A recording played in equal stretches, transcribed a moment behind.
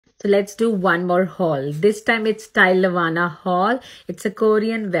So let's do one more haul. This time it's Stylovana haul. It's a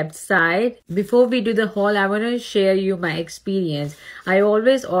Korean website. Before we do the haul, I want to share you my experience. I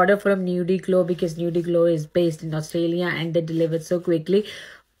always order from Nudie because Nudie is based in Australia and they deliver so quickly.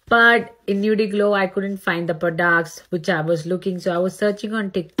 But in Nudie I couldn't find the products which I was looking. So I was searching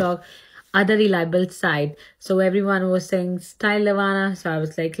on TikTok, other reliable site. So everyone was saying Stylovana. So I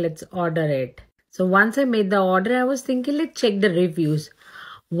was like, let's order it. So once I made the order, I was thinking, let's check the reviews.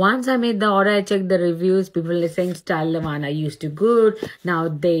 Once I made the order, I checked the reviews. People are saying Stylovana used to good. Now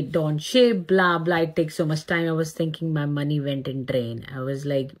they don't ship, blah, blah. It takes so much time. I was thinking my money went in drain. I was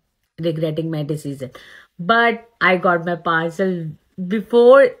like regretting my decision. But I got my parcel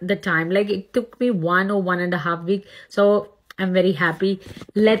before the time. Like it took me 1 or 1.5 weeks. So I'm very happy.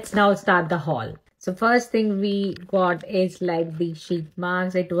 Let's now start the haul. So first thing we got is like the sheet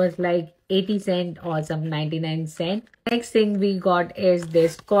marks. It was like 80 cents or some 99 cents. Next thing we got is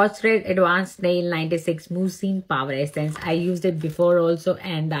this Scotch-Brite Advanced Nail 96 Mucin Power Essence. I used it before also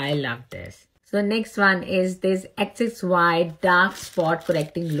and I love this. So next one is this XXY Dark Spot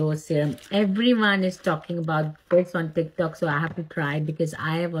Correcting Glow Serum. Everyone is talking about this on TikTok, so I have to try it because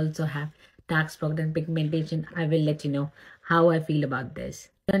I also have dark spot and pigmentation. I will let you know how I feel about this.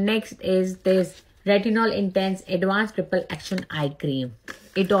 The next is this Retinol Intense Advanced Triple Action Eye Cream.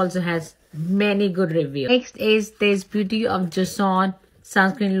 It also has many good reviews. Next is this Beauty of Joseon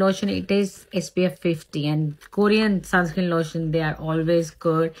sunscreen lotion. It is SPF 50 and Korean sunscreen lotion, they are always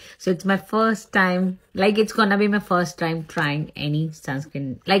good. So it's my first time, like it's gonna be my first time trying any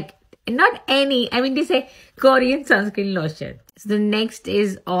sunscreen, like not any, I mean to say Korean sunscreen lotion. So the next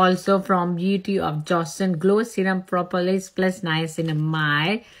is also from Beauty of Joseon Glow Serum Propolis plus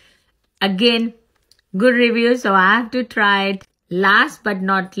Niacinamide. Again, good reviews, so I have to try it. Last but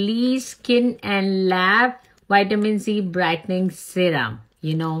not least, Skin and Lab Vitamin C Brightening Serum.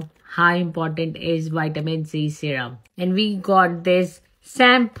 You know how important is vitamin C serum. And we got this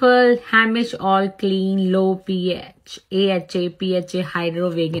sample Hamish All Clean Low pH AHA PHA Hydro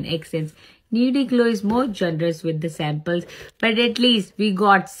Vegan Essence. Nudie is more generous with the samples, but at least we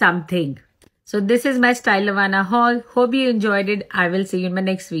got something. So this is my Stylovana haul. Hope you enjoyed it. I will see you in my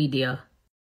next video.